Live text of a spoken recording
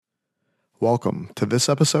Welcome to this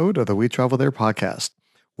episode of the We Travel There podcast.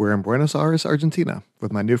 We're in Buenos Aires, Argentina,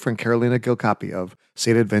 with my new friend Carolina Gilcapi of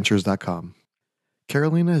SateAdventures.com.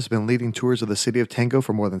 Carolina has been leading tours of the city of Tango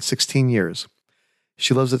for more than 16 years.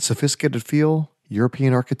 She loves its sophisticated feel,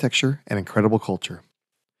 European architecture, and incredible culture.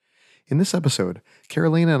 In this episode,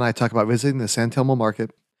 Carolina and I talk about visiting the San Telmo market,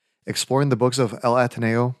 exploring the books of El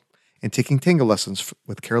Ateneo, and taking tango lessons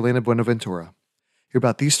with Carolina Buenaventura. Hear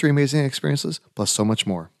about these three amazing experiences, plus so much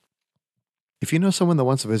more. If you know someone that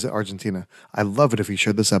wants to visit Argentina, I'd love it if you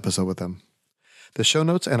shared this episode with them. The show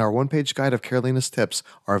notes and our one-page guide of Carolina's tips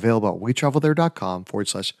are available at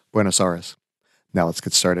wetravelthere.com/Buenos Aires. Now let's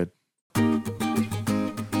get started.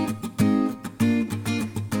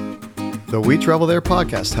 The We Travel There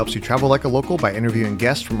podcast helps you travel like a local by interviewing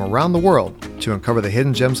guests from around the world to uncover the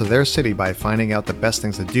hidden gems of their city by finding out the best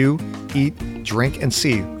things to do, eat, drink, and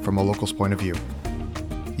see from a local's point of view.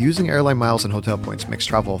 Using airline miles and hotel points makes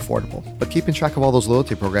travel affordable, but keeping track of all those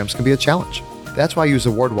loyalty programs can be a challenge. That's why I use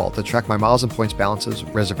AwardWallet to track my miles and points balances,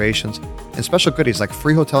 reservations, and special goodies like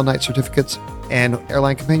free hotel night certificates and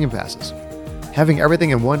airline companion passes. Having everything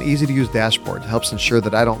in one easy-to-use dashboard helps ensure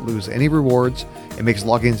that I don't lose any rewards and makes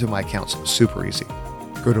logging into my accounts super easy.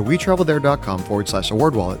 Go to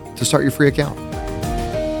wetravelthere.com/AwardWallet to start your free account.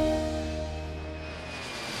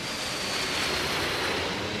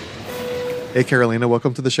 Hey, Carolina,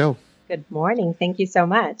 welcome to the show. Good morning. Thank you so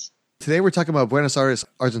much. Today we're talking about Buenos Aires,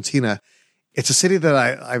 Argentina. It's a city that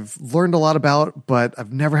I've learned a lot about, but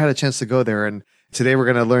I've never had a chance to go there. And today we're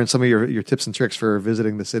going to learn some of your tips and tricks for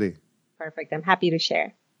visiting the city. Perfect. I'm happy to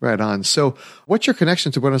share. Right on. So what's your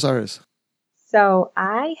connection to Buenos Aires? So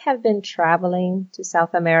I have been traveling to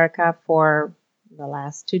South America for the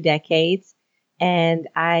last 2 decades. And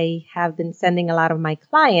I have been sending a lot of my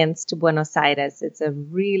clients to Buenos Aires. It's a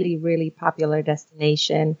really, really popular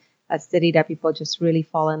destination, a city that people just really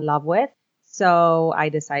fall in love with. So I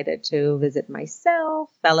decided to visit myself,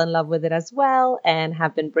 fell in love with it as well, and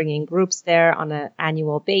have been bringing groups there on an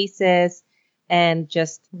annual basis and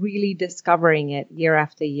just really discovering it year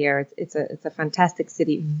after year. It's a fantastic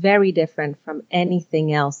city, very different from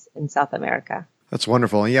anything else in South America. That's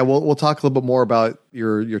wonderful. And yeah, we'll talk a little bit more about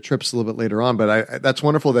your trips a little bit later on. But that's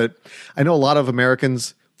wonderful that I know a lot of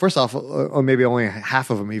Americans, first off, or maybe only half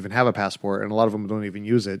of them even have a passport, and a lot of them don't even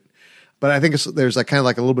use it. But I think there's like kind of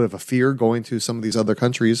like a little bit of a fear going to some of these other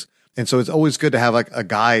countries. And so it's always good to have like a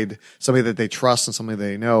guide, somebody that they trust and somebody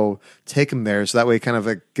they know, take them there. So that way it kind of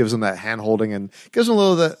like gives them that hand holding and gives them a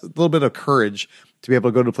little bit of courage to be able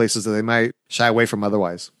to go to places that they might shy away from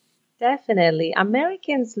otherwise. Definitely.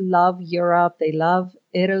 Americans love Europe. They love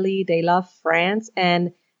Italy. They love France.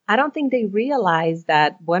 And I don't think they realize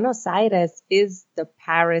that Buenos Aires is the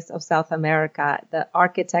Paris of South America. The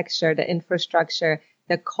architecture, the infrastructure,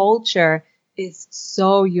 the culture is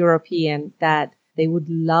so European that they would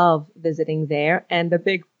love visiting there. And the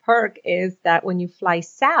big perk is that when you fly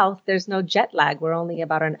south, there's no jet lag. We're only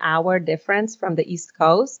about an hour difference from the East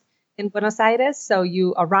Coast in Buenos Aires. So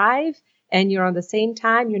you arrive and you're on the same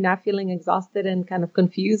time, you're not feeling exhausted and kind of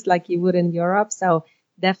confused like you would in Europe. So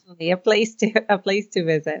definitely a place to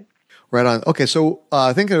visit. Right on. Okay, so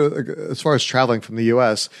I think as far as traveling from the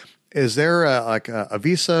U.S., is there a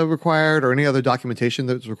visa required or any other documentation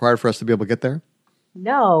that's required for us to be able to get there?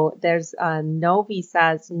 No, there's no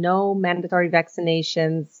visas, no mandatory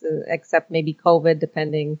vaccinations, except maybe COVID,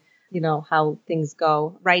 depending, how things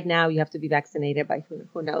go. Right now, you have to be vaccinated, but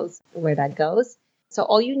who knows where that goes. So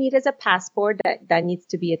all you need is a passport that needs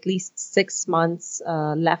to be at least 6 months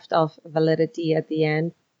left of validity at the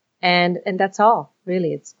end. And that's all,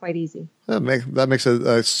 really. It's quite easy. That makes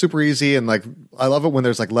it super easy. And like, I love it when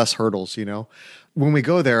there's like less hurdles, When we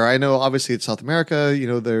go there, I know obviously it's South America,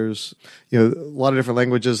 there's, a lot of different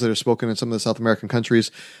languages that are spoken in some of the South American countries.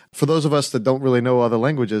 For those of us that don't really know other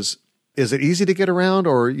languages, is it easy to get around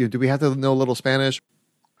or do we have to know a little Spanish?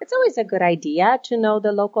 It's always a good idea to know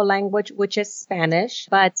the local language, which is Spanish,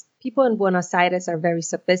 but people in Buenos Aires are very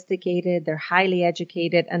sophisticated, they're highly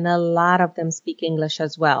educated, and a lot of them speak English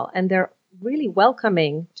as well. And they're really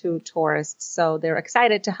welcoming to tourists. So they're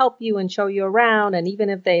excited to help you and show you around. And even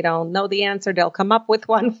if they don't know the answer, they'll come up with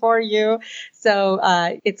one for you. So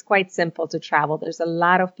it's quite simple to travel. There's a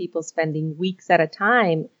lot of people spending weeks at a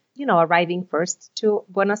time, arriving first to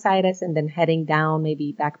Buenos Aires and then heading down,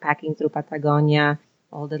 maybe backpacking through Patagonia,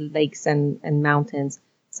 all the lakes and mountains.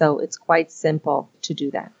 So it's quite simple to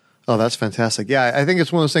do that. Oh, that's fantastic. Yeah, I think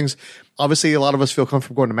it's one of those things. Obviously, a lot of us feel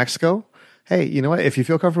comfortable going to Mexico. Hey, you know what? If you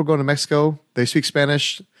feel comfortable going to Mexico, they speak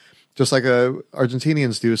Spanish just like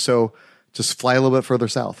Argentinians do. So just fly a little bit further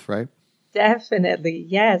south, right? Definitely,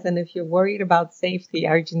 yes. And if you're worried about safety,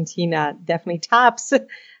 Argentina definitely tops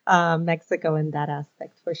Mexico in that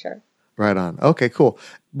aspect for sure. Right on. Okay, cool.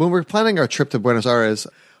 When we're planning our trip to Buenos Aires,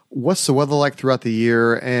 what's the weather like throughout the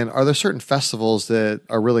year? And are there certain festivals that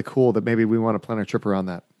are really cool that maybe we want to plan our trip around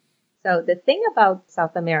that? So the thing about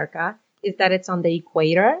South America is that it's on the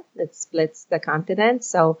equator that splits the continent.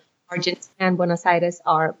 So Argentina and Buenos Aires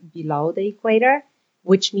are below the equator,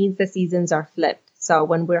 which means the seasons are flipped. So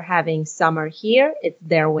when we're having summer here, it's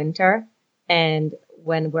their winter. And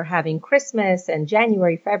when we're having Christmas and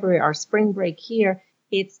January, February, our spring break here,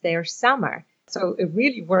 it's their summer. So it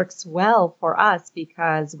really works well for us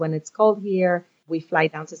because when it's cold here, we fly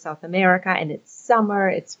down to South America and it's summer.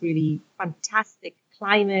 It's really fantastic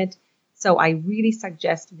climate. So I really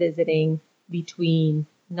suggest visiting between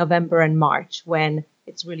November and March when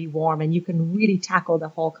it's really warm and you can really tackle the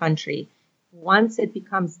whole country. Once it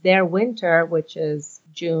becomes their winter, which is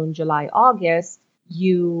June, July, August,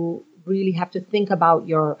 you really have to think about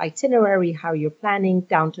your itinerary, how you're planning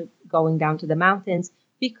going down to the mountains,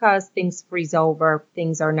 because things freeze over,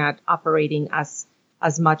 things are not operating as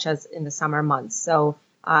much as in the summer months. So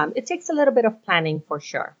it takes a little bit of planning for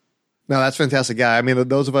sure. No, that's fantastic. Yeah, I mean,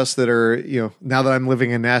 those of us that are, now that I'm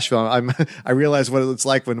living in Nashville, I realize what it's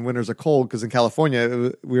like when winters are cold, because in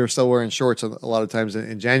California, we were still wearing shorts a lot of times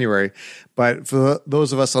in January. But for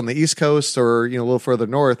those of us on the East Coast or, a little further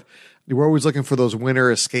north, we're always looking for those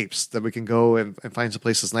winter escapes that we can go and find some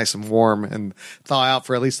places nice and warm and thaw out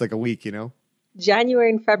for at least like a week, January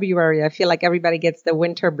and February, I feel like everybody gets the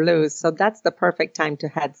winter blues. So that's the perfect time to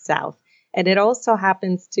head south. And it also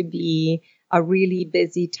happens to be a really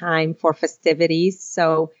busy time for festivities.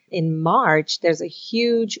 So in March, there's a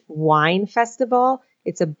huge wine festival.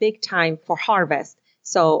 It's a big time for harvest.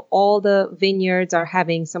 So all the vineyards are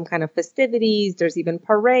having some kind of festivities. There's even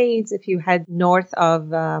parades if you head north of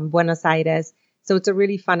Buenos Aires. So it's a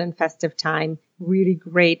really fun and festive time. Really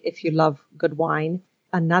great if you love good wine.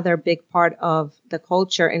 Another big part of the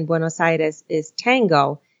culture in Buenos Aires is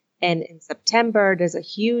tango. And in September, there's a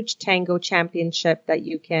huge tango championship that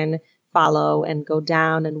you can follow and go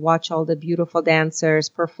down and watch all the beautiful dancers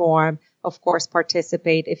perform. Of course,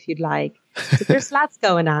 participate if you'd like. So there's lots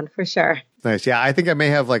going on for sure. Nice. Yeah, I think I may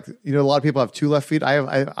have a lot of people have 2 left feet.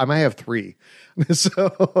 I might have 3.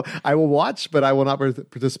 So I will watch, but I will not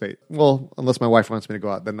participate. Well, unless my wife wants me to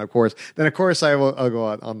go out, then of course I'll go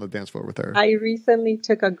out on the dance floor with her. I recently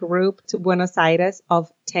took a group to Buenos Aires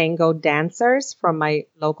of tango dancers from my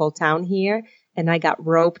local town here, and I got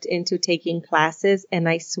roped into taking classes. And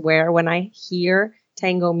I swear, when I hear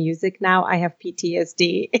tango music now, I have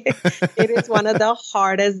PTSD. It is one of the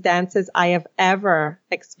hardest dances I have ever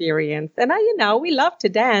experienced. And we love to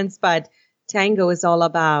dance, but tango is all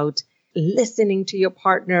about listening to your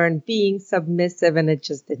partner and being submissive. And it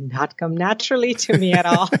just did not come naturally to me at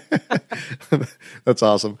all. That's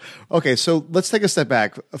awesome. Okay, so let's take a step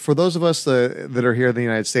back. For those of us that are here in the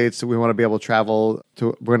United States, we want to be able to travel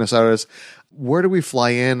to Buenos Aires. Where do we fly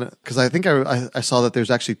in? Because I think I saw that there's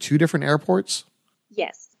actually 2 different airports.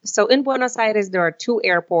 Yes. So in Buenos Aires, there are 2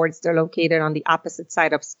 airports. They're located on the opposite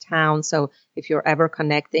side of town. So if you're ever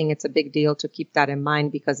connecting, it's a big deal to keep that in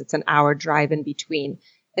mind because it's an hour drive in between.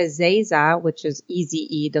 Ezeiza, which is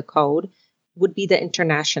EZE, the code, would be the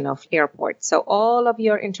international airport. So all of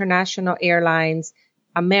your international airlines,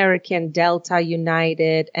 American, Delta,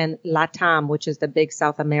 United, and LATAM, which is the big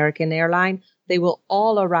South American airline, they will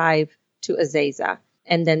all arrive to Ezeiza.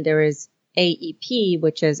 And then there is AEP,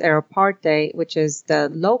 which is Aeroporte, which is the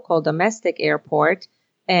local domestic airport.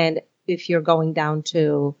 And if you're going down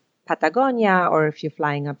to Patagonia, or if you're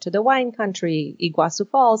flying up to the wine country, Iguazu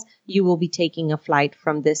Falls, you will be taking a flight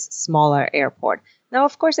from this smaller airport. Now,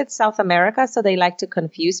 of course, it's South America, so they like to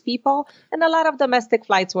confuse people. And a lot of domestic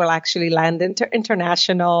flights will actually land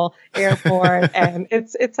international airport, and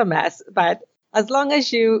it's a mess. But as long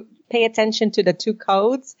as you pay attention to the 2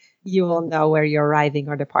 codes, you will know where you're arriving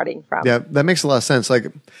or departing from. Yeah, that makes a lot of sense. Like,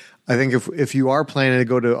 I think if you are planning to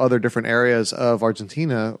go to other different areas of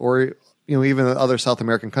Argentina or even other South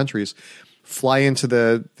American countries, fly into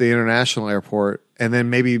the international airport and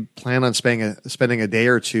then maybe plan on spending a day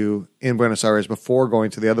or 2 in Buenos Aires before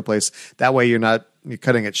going to the other place. That way you're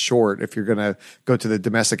cutting it short if you're going to go to the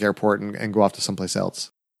domestic airport and go off to someplace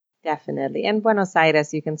else. Definitely. And Buenos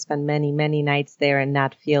Aires, you can spend many, many nights there and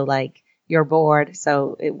not feel like you're bored.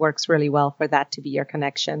 So it works really well for that to be your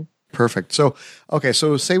connection. Perfect. So, okay.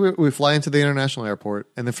 So say we fly into the international airport,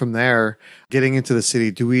 and then from there, getting into the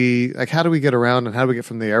city, how do we get around, and how do we get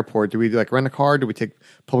from the airport? Do we rent a car? Do we take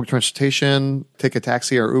public transportation, take a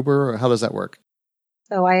taxi or Uber, or how does that work?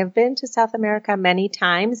 So I have been to South America many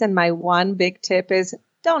times, and my one big tip is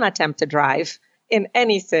don't attempt to drive in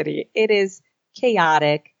any city. It is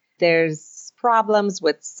chaotic. There's problems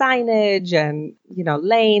with signage and,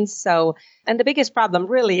 lanes. So, and the biggest problem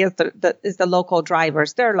really is the local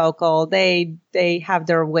drivers. They're local. They have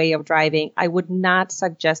their way of driving. I would not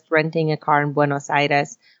suggest renting a car in Buenos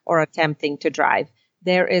Aires or attempting to drive.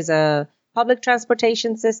 There is a public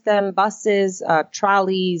transportation system, buses,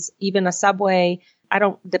 trolleys, even a subway. I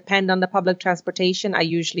don't depend on the public transportation. I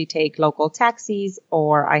usually take local taxis,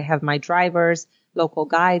 or I have my drivers, local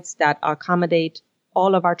guides that accommodate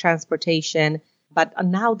all of our transportation. But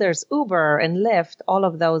now there's Uber and Lyft. All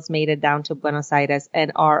of those made it down to Buenos Aires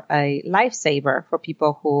and are a lifesaver for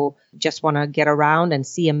people who just want to get around and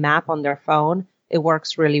see a map on their phone. It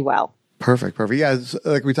works really well. Perfect. Yeah,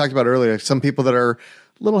 like we talked about earlier, some people that are a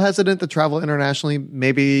little hesitant to travel internationally,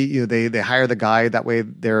 maybe they hire the guide. That way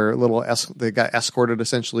they got escorted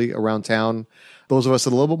essentially around town. Those of us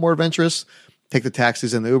that are a little bit more adventurous take the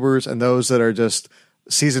taxis and the Ubers, and those that are just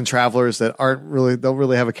seasoned travelers that don't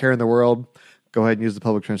really have a care in the world, go ahead and use the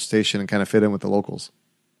public transportation and kind of fit in with the locals.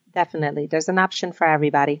 Definitely. There's an option for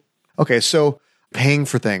everybody. Okay, so paying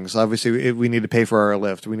for things. Obviously, we need to pay for our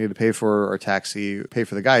Lyft. We need to pay for our taxi, pay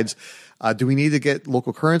for the guides. Do we need to get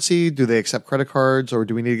local currency? Do they accept credit cards? Or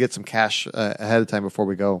do we need to get some cash ahead of time before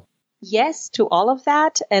we go? Yes, to all of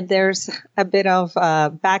that. And there's a bit of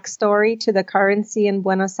backstory to the currency in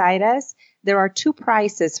Buenos Aires. There are two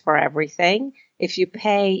prices for everything. If you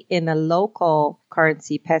pay in a local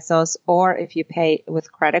currency, pesos, or if you pay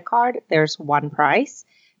with credit card, there's one price.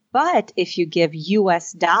 But if you give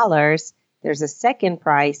US dollars, there's a second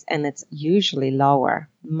price, and it's usually lower,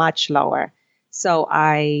 much lower. So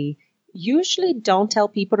I usually don't tell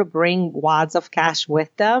people to bring wads of cash with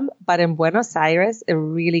them, but in Buenos Aires, it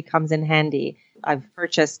really comes in handy. I've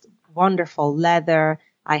purchased wonderful leather.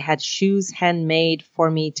 I had shoes handmade for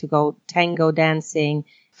me to go tango dancing.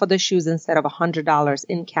 For the shoes, instead of $100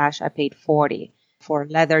 in cash, I paid $40. For a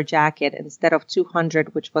leather jacket, instead of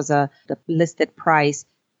 $200, which was the listed price,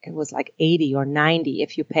 it was like $80 or $90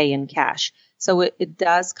 if you pay in cash. So it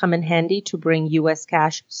does come in handy to bring U.S.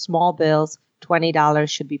 cash, small bills. $20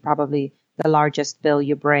 should be probably the largest bill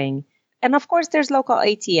you bring. And of course, there's local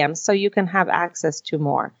ATMs, so you can have access to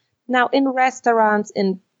more. Now, in restaurants,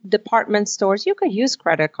 in department stores, you could use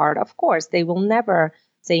credit card. Of course, they will never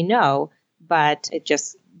say no, but it's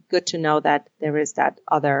just good to know that there is that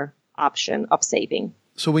other option of saving.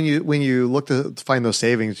 So when you look to find those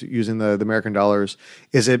savings using the American dollars,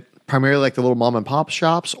 is it primarily like the little mom and pop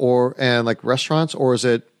shops and like restaurants, or is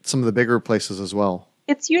it some of the bigger places as well?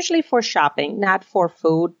 It's usually for shopping, not for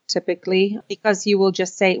food typically, because you will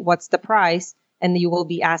just say, what's the price? And you will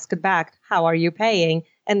be asked back, how are you paying?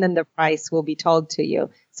 And then the price will be told to you.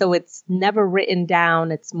 So it's never written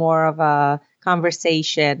down. It's more of a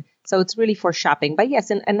conversation. So it's really for shopping. But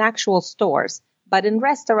yes, in actual stores. But in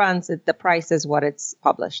restaurants, the price is what it's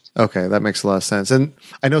published. Okay, that makes a lot of sense. And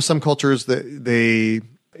I know some cultures that they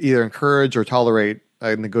either encourage or tolerate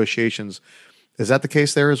negotiations. Is that the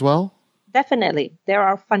case there as well? Definitely. There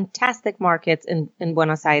are fantastic markets in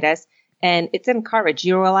Buenos Aires, and it's encouraged.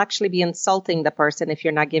 You will actually be insulting the person if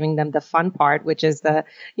you're not giving them the fun part, which is the,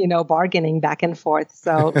 bargaining back and forth.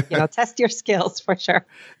 So, test your skills for sure.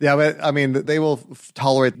 Yeah, but I mean, they will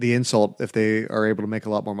tolerate the insult if they are able to make a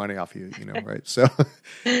lot more money off you, right? So,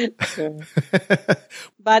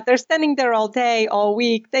 but they're standing there all day, all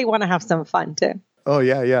week. They want to have some fun too. Oh,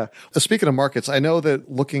 yeah. Speaking of markets, I know that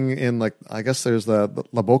looking in I guess there's the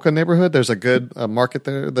La Boca neighborhood. There's a good market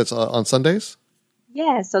there that's on Sundays.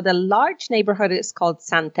 Yeah, so the large neighborhood is called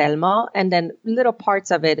San Telmo, and then little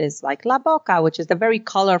parts of it is like La Boca, which is the very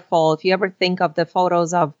colorful. If you ever think of the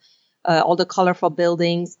photos of all the colorful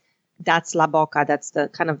buildings, that's La Boca. That's the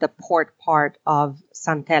kind of the port part of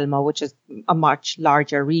San Telmo, which is a much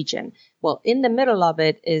larger region. Well, in the middle of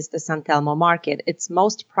it is the San Telmo market. It's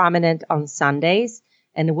most prominent on Sundays.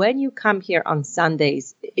 And when you come here on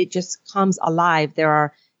Sundays, it just comes alive. There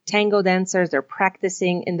are tango dancers. They're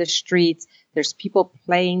practicing in the streets. There's people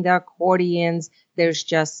playing their accordions. There's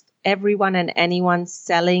just everyone and anyone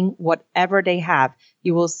selling whatever they have.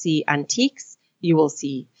 You will see antiques. You will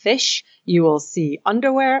see fish. You will see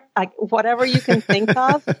underwear. Like whatever you can think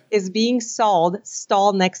of is being sold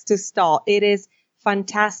stall next to stall. It is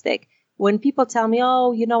fantastic. When people tell me,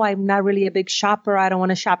 I'm not really a big shopper, I don't want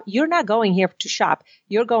to shop. You're not going here to shop.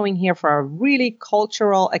 You're going here for a really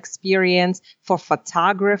cultural experience, for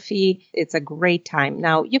photography. It's a great time.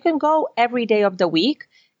 Now, you can go every day of the week,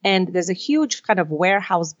 and there's a huge kind of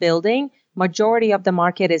warehouse building. Majority of the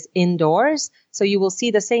market is indoors. So you will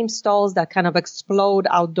see the same stalls that kind of explode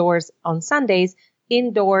outdoors on Sundays,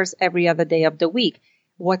 indoors every other day of the week.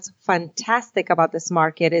 what's fantastic about this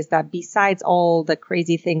market is that besides all the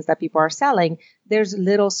crazy things that people are selling, there's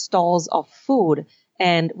little stalls of food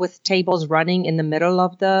and with tables running in the middle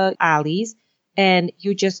of the alleys. And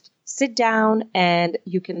you just sit down and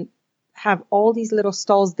you can have all these little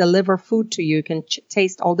stalls deliver food to you. You can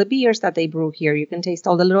taste all the beers that they brew here. You can taste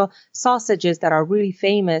all the little sausages that are really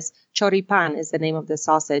famous. Choripan is the name of the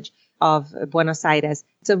sausage of Buenos Aires.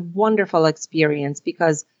 It's a wonderful experience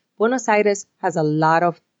because Buenos Aires has a lot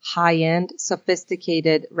of high-end,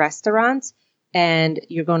 sophisticated restaurants, and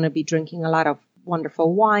you're going to be drinking a lot of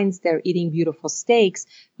wonderful wines. They're eating beautiful steaks.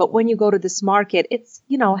 But when you go to this market, it's,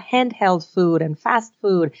 handheld food and fast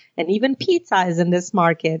food, and even pizza is in this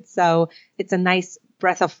market. So it's a nice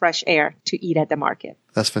breath of fresh air to eat at the market.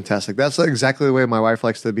 That's fantastic. That's exactly the way my wife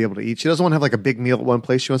likes to be able to eat. She doesn't want to have like a big meal at one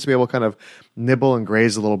place. She wants to be able to kind of nibble and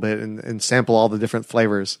graze a little bit and sample all the different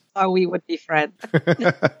flavors. Oh, we would be friends.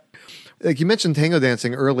 Like you mentioned tango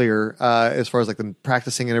dancing earlier, as far as like the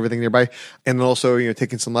practicing and everything nearby, and then also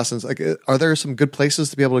taking some lessons. Like, are there some good places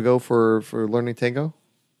to be able to go for learning tango?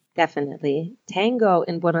 Definitely. Tango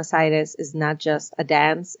in Buenos Aires is not just a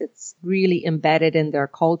dance. It's really embedded in their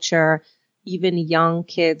culture. Even young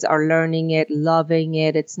kids are learning it, loving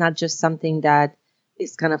it. It's not just something that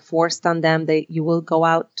is kind of forced on them. You will go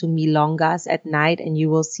out to milongas at night and you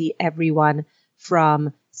will see everyone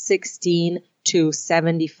from 16 to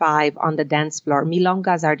 75 on the dance floor.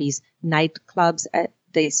 Milongas are these nightclubs.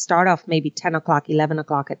 They start off maybe 10 o'clock, 11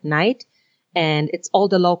 o'clock at night. And it's all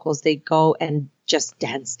the locals. They go and just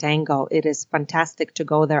dance tango. It is fantastic to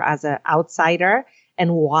go there as an outsider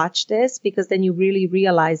and watch this, because then you really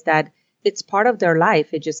realize that it's part of their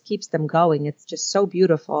life. It just keeps them going. It's just so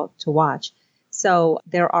beautiful to watch. So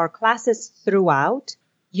there are classes throughout.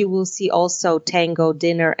 You will see also tango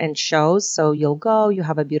dinner and shows. So you'll go, you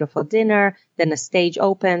have a beautiful dinner, then a stage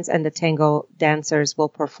opens and the tango dancers will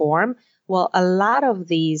perform. Well, a lot of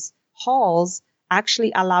these halls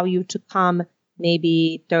actually allow you to come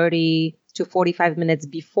maybe 30 to 45 minutes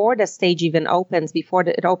before the stage even opens, before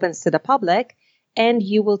it opens to the public, and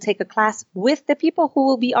you will take a class with the people who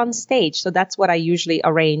will be on stage. So that's what I usually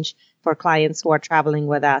arrange for clients who are traveling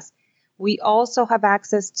with us. We also have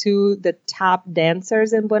access to the top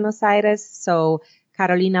dancers in Buenos Aires. So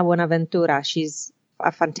Carolina Buenaventura, she's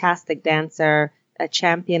a fantastic dancer, a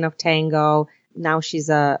champion of tango. Now she's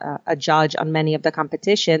a judge on many of the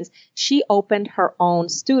competitions. She opened her own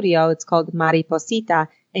studio. It's called Mariposita,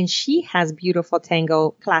 and she has beautiful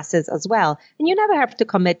tango classes as well. And you never have to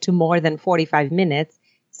commit to more than 45 minutes.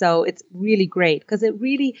 So it's really great because it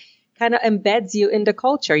really kind of embeds you in the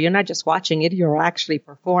culture. You're not just watching it, you're actually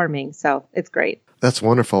performing. So it's great. That's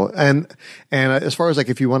wonderful. And as far as like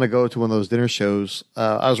if you want to go to one of those dinner shows,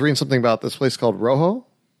 I was reading something about this place called Rojo.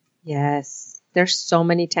 Yes. There's so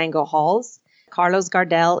many tango halls. Carlos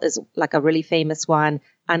Gardel is like a really famous one.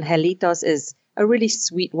 Angelitos is a really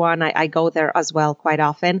sweet one. I go there as well quite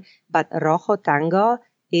often. But Rojo Tango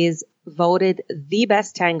is voted the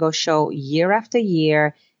best tango show year after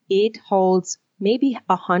year. It holds maybe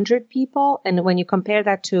 100 people. And when you compare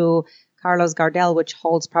that to Carlos Gardel, which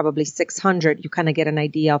holds probably 600, you kind of get an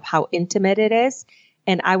idea of how intimate it is.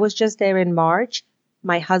 And I was just there in March.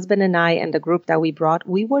 My husband and I and the group that we brought,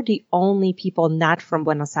 we were the only people not from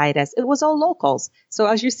Buenos Aires. It was all locals. So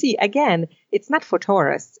as you see, again, it's not for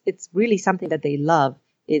tourists. It's really something that they love.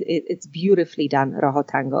 It's beautifully done, Rojo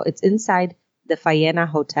Tango. It's inside the Faena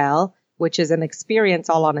Hotel, which is an experience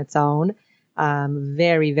all on its own.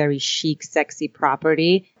 Very, very chic, sexy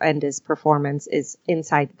property. And this performance is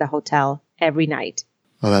inside the hotel every night.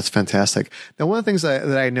 Oh, that's fantastic. Now, one of the things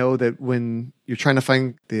that I know that when you're trying to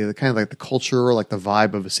find the kind of like the culture or like the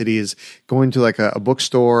vibe of a city is going to like a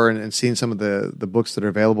bookstore and seeing some of the books that are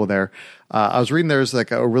available there. I was reading there's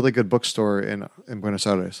like a really good bookstore in Buenos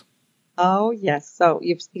Aires. Oh, yes. So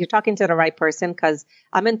you're talking to the right person because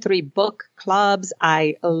I'm in 3 book clubs.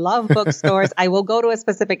 I love bookstores. I will go to a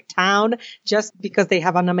specific town just because they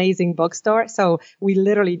have an amazing bookstore. So we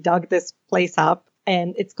literally dug this place up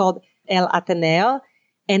and it's called El Ateneo.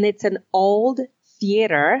 And it's an old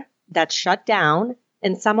theater that shut down,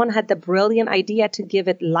 and someone had the brilliant idea to give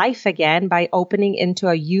it life again by opening into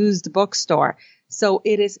a used bookstore. So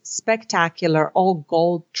it is spectacular, all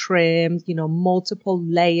gold trimmed, multiple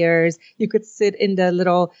layers. You could sit in the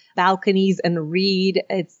little balconies and read.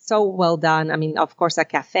 It's so well done. I mean, of course, a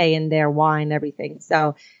cafe in there, wine, everything.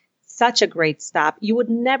 So such a great stop. You would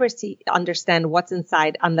never understand what's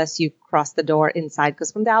inside unless you cross the door inside,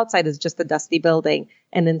 because from the outside it's just a dusty building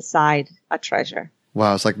and inside a treasure.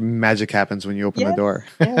 Wow. It's like magic happens when you open the door.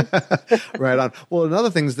 Yes. Right on. Well, another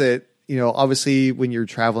things that, obviously when you're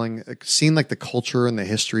traveling, seeing like the culture and the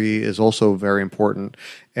history is also very important.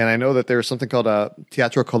 And I know that there's something called a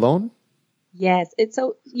Teatro Colón. Yes,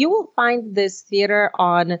 so you will find this theater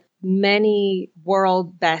on many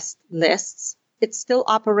world best lists. It's still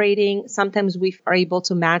operating. Sometimes we are able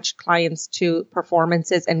to match clients to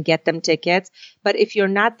performances and get them tickets. But if you're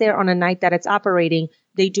not there on a night that it's operating,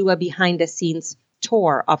 they do a behind the scenes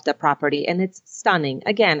tour of the property, and it's stunning.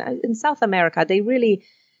 Again, in South America,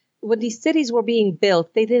 when these cities were being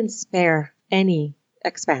built, they didn't spare any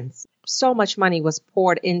expense. So much money was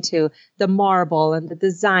poured into the marble and the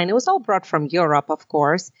design. It was all brought from Europe, of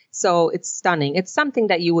course. So it's stunning. It's something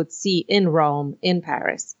that you would see in Rome, in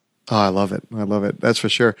Paris. Oh, I love it. I love it. That's for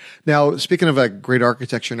sure. Now, speaking of great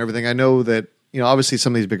architecture and everything, I know that, obviously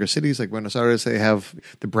some of these bigger cities like Buenos Aires, they have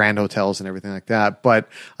the brand hotels and everything like that. But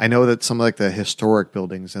I know that some of like the historic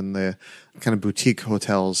buildings and the kind of boutique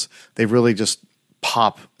hotels, they really just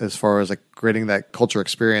pop as far as like creating that culture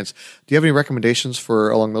experience. Do you have any recommendations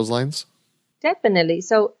for along those lines? Definitely.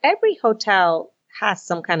 So every hotel has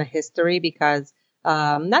some kind of history because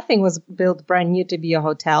nothing was built brand new to be a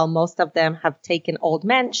hotel. Most of them have taken old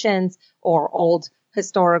mansions or old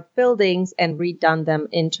historic buildings and redone them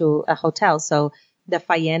into a hotel. So the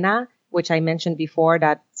Faena, which I mentioned before,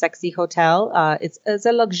 that sexy hotel, it's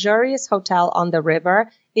a luxurious hotel on the river.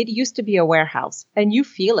 It used to be a warehouse, and you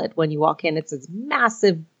feel it when you walk in. It's this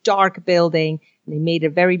massive, dark building. They made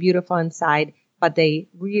it very beautiful inside, but they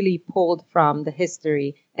really pulled from the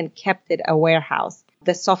history and kept it a warehouse.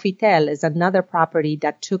 The Sofitel is another property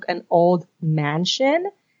that took an old mansion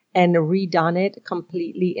and redone it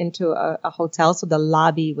completely into a hotel. So the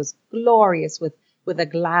lobby was glorious with a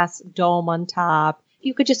glass dome on top.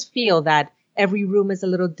 You could just feel that every room is a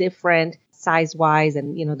little different size-wise,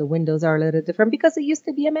 and, the windows are a little different because it used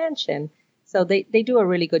to be a mansion. So they do a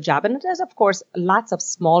really good job. And there's, of course, lots of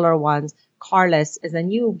smaller ones. Carlos is a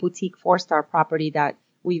new boutique 4-star property that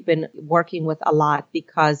we've been working with a lot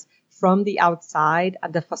because from the outside,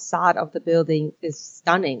 the facade of the building is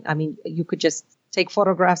stunning. I mean, you could just take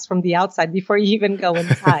photographs from the outside before you even go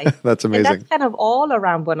inside. That's amazing. And that's kind of all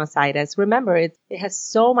around Buenos Aires. Remember, it has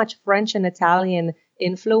so much French and Italian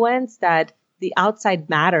influence that the outside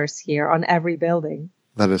matters here on every building.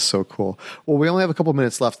 That is so cool. Well, we only have a couple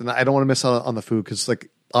minutes left, and I don't want to miss out on the food because,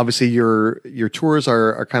 like, obviously your tours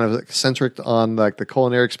are kind of centric on like the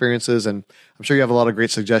culinary experiences, and I'm sure you have a lot of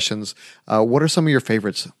great suggestions. What are some of your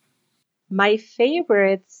favorites? My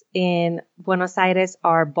favorites in Buenos Aires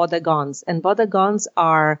are bodegons, and bodegons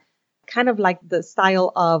are kind of like the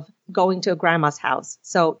style of going to a grandma's house.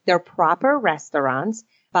 So they're proper restaurants,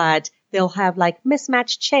 but they'll have like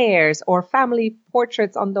mismatched chairs or family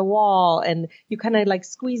portraits on the wall, and you kind of like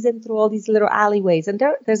squeeze in through all these little alleyways. And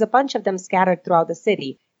there's a bunch of them scattered throughout the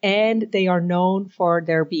city, and they are known for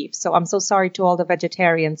their beef. So I'm so sorry to all the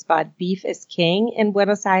vegetarians, but beef is king in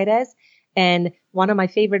Buenos Aires. And one of my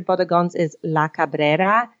favorite bodegons is La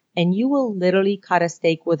Cabrera. And you will literally cut a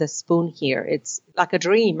steak with a spoon here. It's like a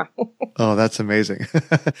dream. Oh, that's amazing.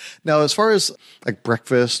 Now, as far as like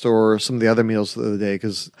breakfast or some of the other meals of the day,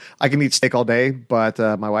 because I can eat steak all day, but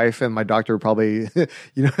my wife and my doctor would probably,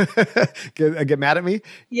 get mad at me.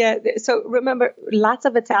 Yeah. So remember, lots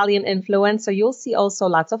of Italian influence. So you'll see also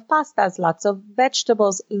lots of pastas, lots of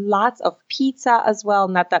vegetables, lots of pizza as well.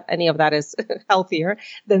 Not that any of that is healthier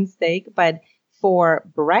than steak, but for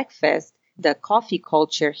breakfast, the coffee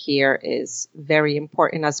culture here is very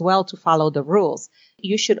important as well to follow the rules.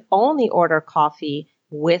 You should only order coffee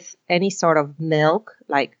with any sort of milk,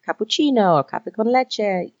 like cappuccino or café con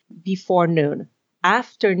leche, before noon.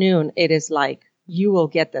 After noon, it is like you will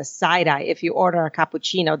get the side eye if you order a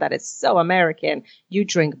cappuccino that is so American. You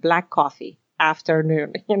drink black coffee after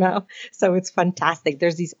noon, So it's fantastic.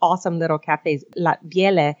 There's these awesome little cafes. La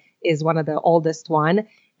Biele is one of the oldest one.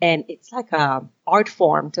 And it's like a art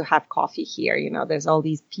form to have coffee here. There's all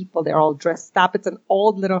these people, they're all dressed up. It's an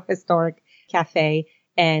old little historic cafe,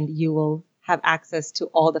 and you will have access to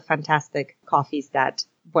all the fantastic coffees that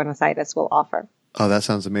Buenos Aires will offer. Oh, that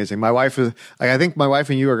sounds amazing. My wife is, I think my wife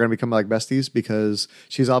and you are going to become like besties because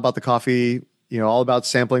she's all about the coffee, all about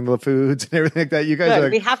sampling the foods and everything like that. You guys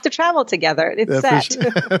we have to travel together. It's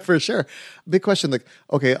set. For sure. Big question. Like,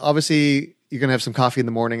 okay, obviously you're going to have some coffee in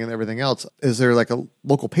the morning and everything else. Is there like a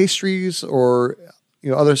local pastries or,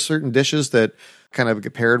 other certain dishes that kind of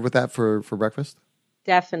get paired with that for breakfast?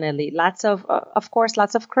 Definitely. Lots of course,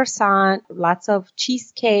 lots of croissant, lots of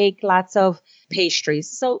cheesecake, lots of pastries.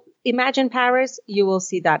 So Imagine Paris, you will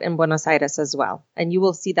see that in Buenos Aires as well. And you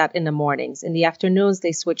will see that in the mornings. In the afternoons,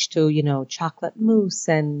 they switch to, chocolate mousse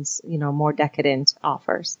and, more decadent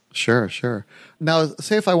offers. Sure, sure. Now,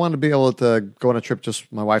 say if I want to be able to go on a trip,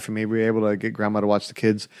 just my wife and me, be able to get grandma to watch the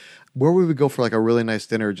kids, where would we go for like a really nice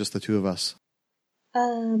dinner, just the two of us?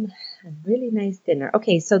 A really nice dinner.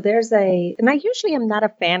 Okay, so and I usually am not a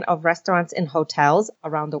fan of restaurants in hotels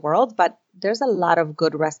around the world, but there's a lot of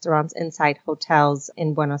good restaurants inside hotels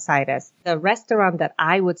in Buenos Aires. The restaurant that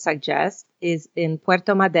I would suggest is in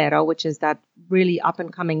Puerto Madero, which is that really up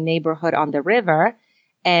and coming neighborhood on the river.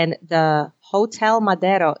 And the Hotel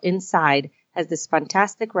Madero inside has this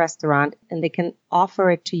fantastic restaurant, and they can offer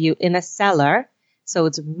it to you in a cellar. So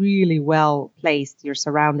it's really well placed. You're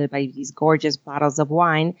surrounded by these gorgeous bottles of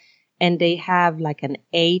wine, and they have like an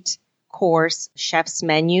 8-course chef's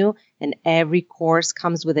menu, and every course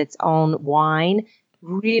comes with its own wine.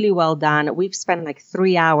 Really well done. We've spent like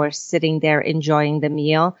 3 hours sitting there enjoying the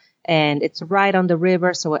meal, and it's right on the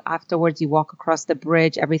river. So afterwards you walk across the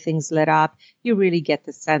bridge, everything's lit up. You really get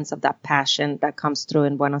the sense of that passion that comes through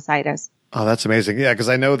in Buenos Aires. Oh, that's amazing. Yeah, because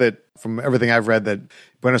I know that from everything I've read that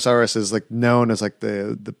Buenos Aires is like known as like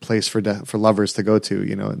the place for lovers to go to,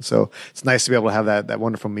 and so it's nice to be able to have that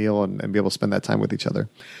wonderful meal and be able to spend that time with each other.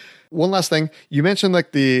 One last thing. You mentioned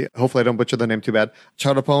like hopefully I don't butcher the name too bad,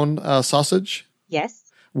 charapon sausage. Yes.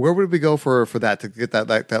 Where would we go for that to get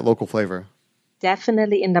that local flavor?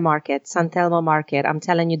 Definitely in the market, San Telmo Market. I'm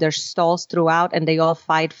telling you, there's stalls throughout and they all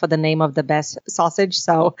fight for the name of the best sausage.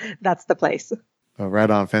 So that's the place. Oh, right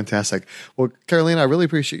on. Fantastic. Well, Carolina, I really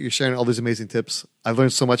appreciate you sharing all these amazing tips. I've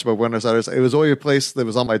learned so much about Buenos Aires. It was always a place that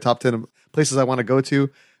was on my top 10 places I want to go to,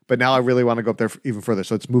 but now I really want to go up there even further.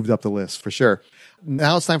 So it's moved up the list for sure.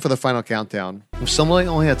 Now it's time for the final countdown. If someone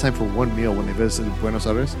only had time for one meal when they visited Buenos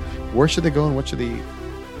Aires, where should they go and what should they eat?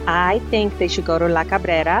 I think they should go to La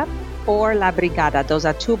Cabrera or La Brigada. Those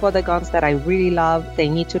are two bodegons that I really love. They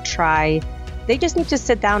need to try. They just need to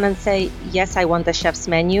sit down and say, yes, I want the chef's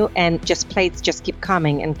menu, and plates just keep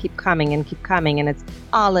coming and keep coming and keep coming. And it's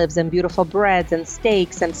olives and beautiful breads and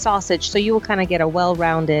steaks and sausage. So you will kind of get a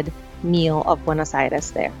well-rounded meal of Buenos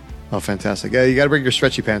Aires there. Oh, fantastic. Yeah, you got to bring your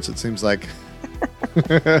stretchy pants, it seems like.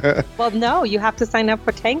 Well, no, you have to sign up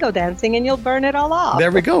for tango dancing and you'll burn it all off.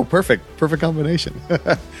 There we go. Perfect combination.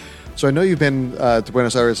 So I know you've been to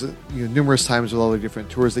Buenos Aires numerous times with all the different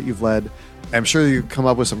tours that you've led. I'm sure you come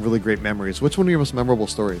up with some really great memories. Which one are your most memorable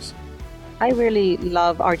stories? I really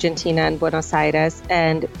love Argentina and Buenos Aires,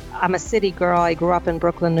 and I'm a city girl. I grew up in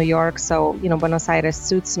Brooklyn, New York, so Buenos Aires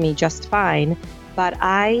suits me just fine. But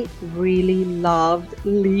I really loved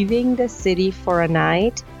leaving the city for a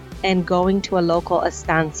night and going to a local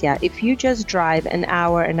estancia. If you just drive an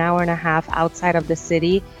hour and a half outside of the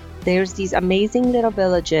city, there's these amazing little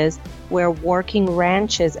villages where working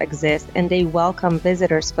ranches exist, and they welcome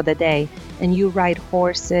visitors for the day. And you ride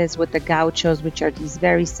horses with the gauchos, which are these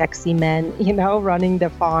very sexy men, running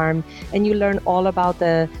the farm. And you learn all about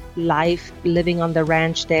the life living on the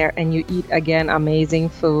ranch there, and you eat, again, amazing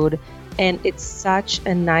food. And it's such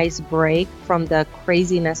a nice break from the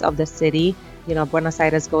craziness of the city. Buenos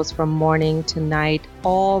Aires goes from morning to night,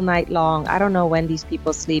 all night long. I don't know when these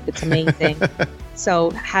people sleep. It's amazing.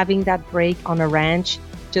 So having that break on a ranch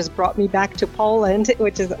just brought me back to Poland,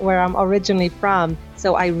 which is where I'm originally from.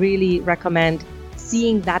 So I really recommend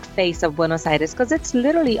seeing that face of Buenos Aires, because it's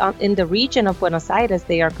literally in the region of Buenos Aires.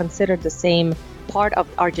 They are considered the same part of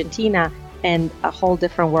Argentina and a whole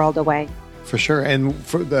different world away. For sure. And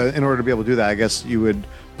in order to be able to do that, I guess you would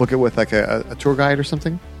book it with like a tour guide or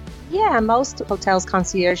something? Yeah, most hotels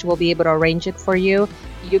concierge will be able to arrange it for you.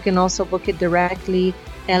 You can also book it directly.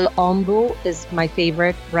 El Ombu is my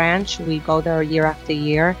favorite ranch. We go there year after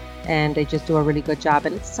year, and they just do a really good job.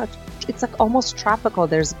 And it's like almost tropical.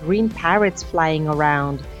 There's green parrots flying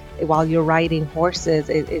around while you're riding horses.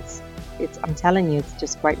 It's I'm telling you, it's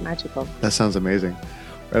just quite magical. That sounds amazing.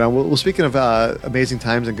 Right on. Well, speaking of amazing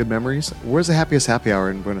times and good memories, where's the happiest happy hour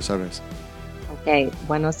in Buenos Aires? Okay,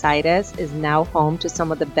 Buenos Aires is now home to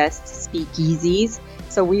some of the best speakeasies.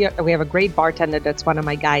 So we have a great bartender that's one of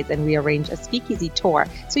my guides, and we arrange a speakeasy tour.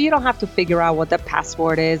 So you don't have to figure out what the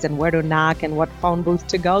password is and where to knock and what phone booth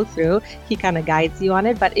to go through. He kind of guides you on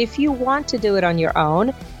it. But if you want to do it on your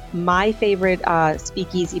own, my favorite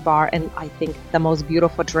speakeasy bar, and I think the most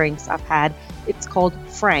beautiful drinks I've had, it's called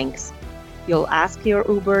Frank's. You'll ask your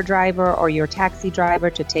Uber driver or your taxi driver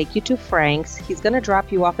to take you to Frank's. He's going to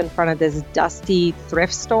drop you off in front of this dusty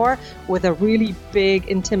thrift store with a really big,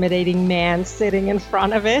 intimidating man sitting in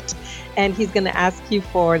front of it. And he's going to ask you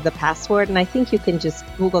for the password. And I think you can just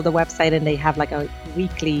Google the website, and they have like a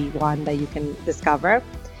weekly one that you can discover.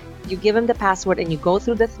 You give them the password and you go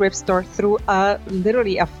through the thrift store through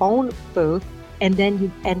literally a phone booth, and then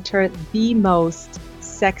you enter the most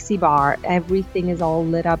sexy bar. Everything is all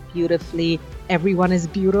lit up beautifully. Everyone is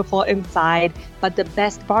beautiful inside, but the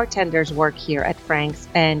best bartenders work here at Frank's,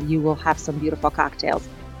 and you will have some beautiful cocktails.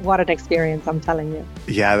 What an experience, I'm telling you.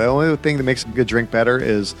 Yeah, the only thing that makes a good drink better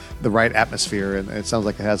is the right atmosphere, and it sounds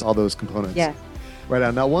like it has all those components. Yes. Right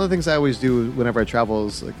on. Now, one of the things I always do whenever I travel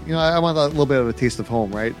is, like, I want a little bit of a taste of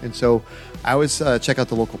home, right? And so I always check out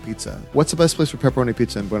the local pizza. What's the best place for pepperoni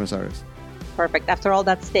pizza in Buenos Aires? Perfect. After all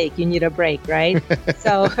that steak, you need a break, right?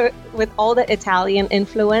 So with all the Italian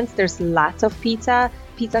influence, there's lots of pizza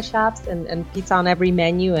shops and pizza on every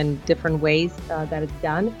menu and different ways that it's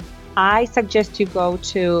done. I suggest you go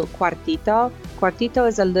to Cuartito. Cuartito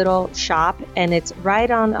is a little shop, and it's right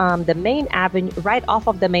on the main avenue, right off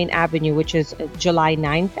of the main avenue, which is July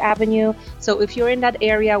 9th Avenue. So if you're in that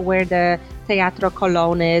area where the Teatro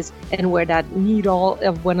Colón is and where that needle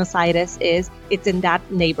of Buenos Aires is, it's in that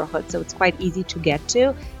neighborhood. So it's quite easy to get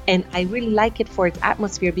to. And I really like it for its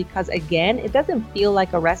atmosphere because, again, it doesn't feel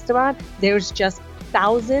like a restaurant. There's just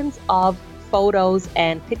thousands of photos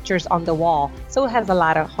and pictures on the wall. So it has a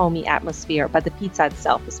lot of homey atmosphere, but the pizza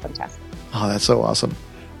itself is fantastic. Oh, that's so awesome.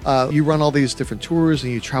 You run all these different tours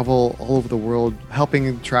and you travel all over the world,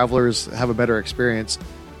 helping travelers have a better experience.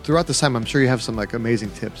 Throughout this time, I'm sure you have some amazing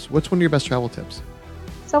tips. What's one of your best travel tips?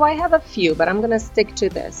 So I have a few, but I'm going to stick to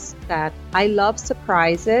this, that I love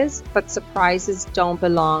surprises, but surprises don't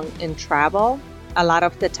belong in travel. A lot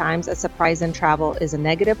of the times a surprise in travel is a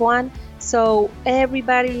negative one. So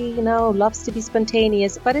everybody, loves to be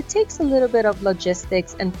spontaneous, but it takes a little bit of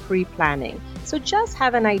logistics and pre-planning. So just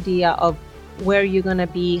have an idea of where you're going to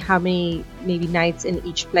be, how many maybe nights in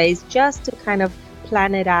each place, just to kind of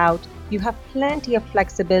plan it out. You have plenty of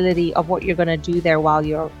flexibility of what you're going to do there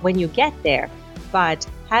when you get there. But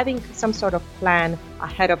having some sort of plan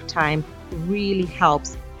ahead of time really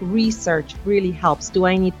helps. Research really helps. Do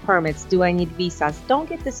I need permits? Do I need visas? Don't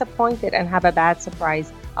get disappointed and have a bad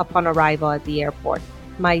surprise upon arrival at the airport.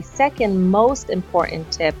 My second most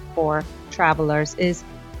important tip for travelers is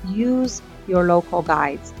use your local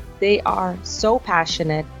guides. They are so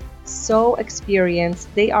passionate, so experienced.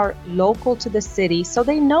 They are local to the city, so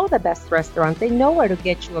they know the best restaurants. They know where to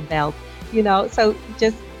get you a belt, so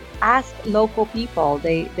just ask local people.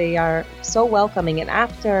 They are so welcoming. And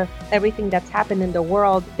after everything that's happened in the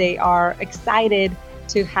world, they are excited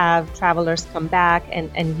to have travelers come back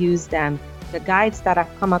and use them. The guides that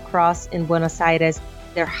I've come across in Buenos Aires,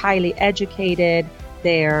 they're highly educated.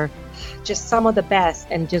 They're just some of the best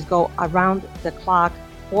and just go around the clock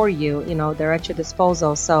for you. They're at your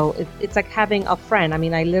disposal. So it's like having a friend. I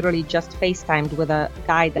mean, I literally just FaceTimed with a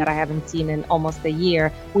guide that I haven't seen in almost a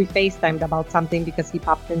year. We FaceTimed about something because he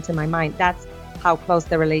popped into my mind. That's how close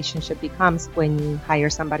the relationship becomes when you hire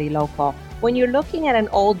somebody local. When you're looking at an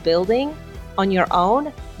old building on your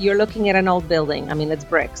own, you're looking at an old building. I mean, it's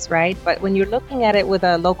bricks, right? But when you're looking at it with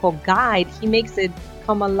a local guide, he makes it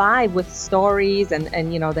come alive with stories and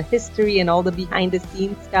the history and all the behind the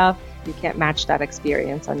scenes stuff. You can't match that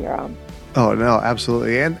experience on your own. Oh, no,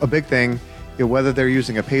 absolutely. And a big thing, whether they're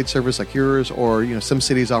using a paid service like yours or, some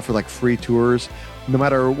cities offer free tours, no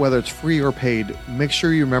matter whether it's free or paid, make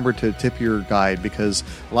sure you remember to tip your guide, because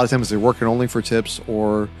a lot of times they're working only for tips,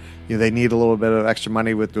 or they need a little bit of extra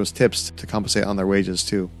money with those tips to compensate on their wages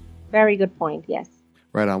too. Very good point. Yes.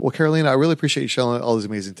 Right on. Well, Carolina, I really appreciate you sharing all these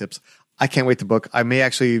amazing tips. I can't wait to book. I may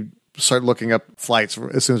actually start looking up flights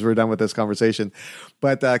as soon as we're done with this conversation.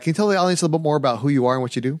 But can you tell the audience a little bit more about who you are and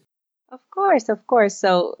what you do? Of course.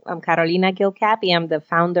 So I'm Carolina Gilcapi. I'm the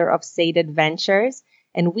founder of Sated Ventures,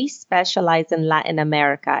 and we specialize in Latin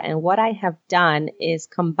America. And what I have done is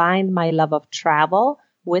combined my love of travel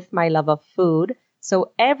with my love of food.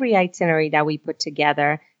 So every itinerary that we put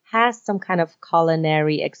together has some kind of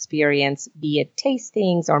culinary experience, be it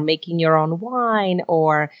tastings or making your own wine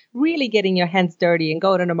or really getting your hands dirty and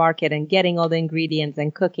going to the market and getting all the ingredients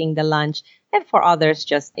and cooking the lunch. And for others,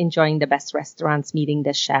 just enjoying the best restaurants, meeting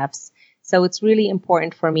the chefs. So it's really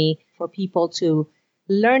important for me for people to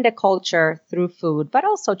learn the culture through food, but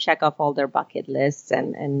also check off all their bucket lists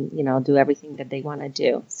and do everything that they want to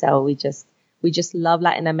do. So we just love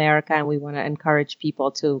Latin America, and we want to encourage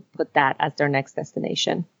people to put that as their next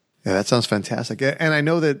destination. Yeah, that sounds fantastic. And I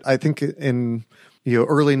know that I think in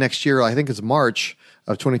early next year, I think it's March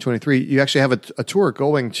of 2023, you actually have a tour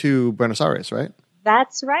going to Buenos Aires, right?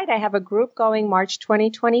 That's right. I have a group going March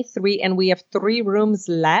 2023, and we have 3 rooms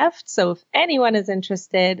left. So if anyone is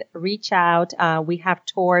interested, reach out. We have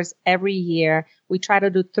tours every year. We try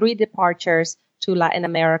to do 3 departures to Latin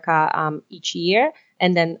America each year.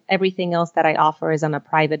 And then everything else that I offer is on a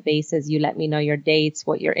private basis. You let me know your dates,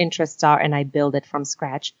 what your interests are, and I build it from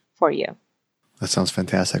scratch for you. That sounds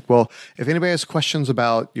fantastic. Well, if anybody has questions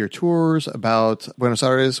about your tours, about Buenos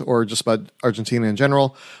Aires, or just about Argentina in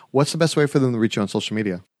general, what's the best way for them to reach you on social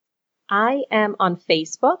media? I am on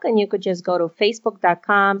Facebook, and you could just go to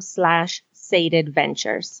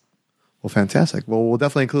facebook.com/SatedVentures. Well, fantastic. Well, we'll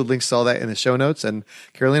definitely include links to all that in the show notes. And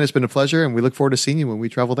Carolina, it's been a pleasure, and we look forward to seeing you when we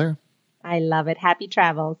travel there. I love it. Happy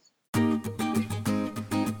travels.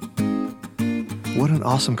 What an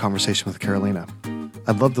awesome conversation with Carolina.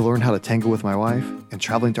 I'd love to learn how to tango with my wife, and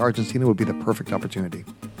traveling to Argentina would be the perfect opportunity.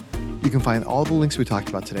 You can find all the links we talked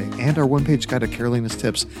about today and our one-page guide to Carolina's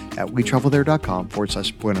tips at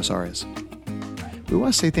wetravelthere.com/Buenos Aires. We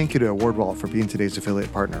want to say thank you to AwardWallet for being today's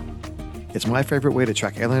affiliate partner. It's my favorite way to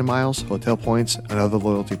track airline miles, hotel points, and other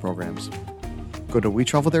loyalty programs. Go to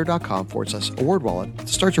wetravelthere.com/AwardWallet to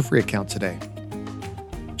start your free account today.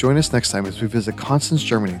 Join us next time as we visit Constance,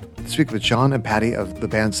 Germany, to speak with John and Patty of the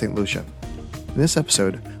band St. Lucia. In this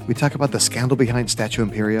episode, we talk about the scandal behind Statue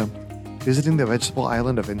Imperia, visiting the vegetable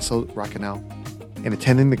island of Insel Racanal, and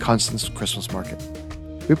attending the Constance Christmas market.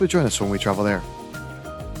 We hope you join us when we travel there.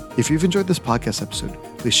 If you've enjoyed this podcast episode,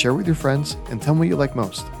 please share it with your friends and tell them what you like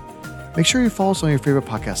most. Make sure you follow us on your favorite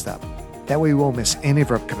podcast app. That way you won't miss any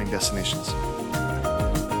of our upcoming destinations.